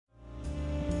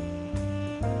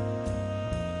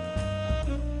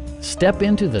Step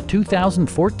into the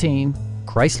 2014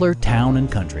 Chrysler Town &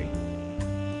 Country.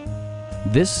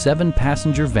 This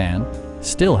 7-passenger van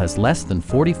still has less than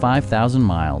 45,000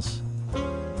 miles.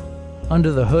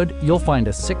 Under the hood, you'll find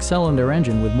a 6-cylinder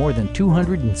engine with more than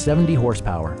 270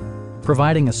 horsepower,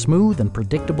 providing a smooth and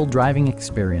predictable driving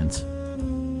experience.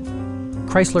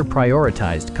 Chrysler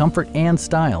prioritized comfort and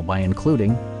style by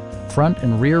including front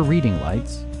and rear reading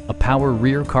lights, a power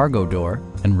rear cargo door,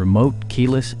 and remote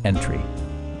keyless entry.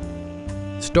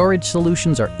 Storage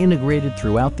solutions are integrated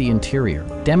throughout the interior,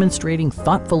 demonstrating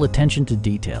thoughtful attention to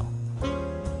detail.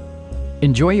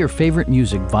 Enjoy your favorite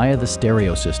music via the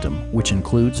stereo system, which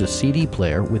includes a CD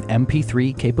player with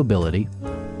MP3 capability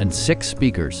and 6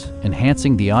 speakers,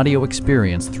 enhancing the audio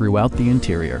experience throughout the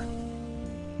interior.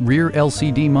 Rear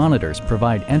LCD monitors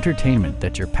provide entertainment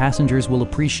that your passengers will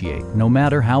appreciate no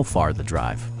matter how far the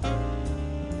drive.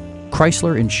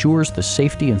 Chrysler ensures the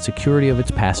safety and security of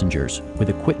its passengers with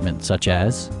equipment such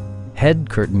as head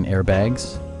curtain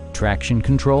airbags, traction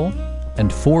control,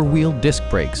 and 4-wheel disc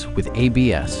brakes with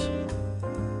ABS.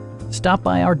 Stop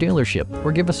by our dealership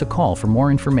or give us a call for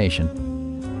more information.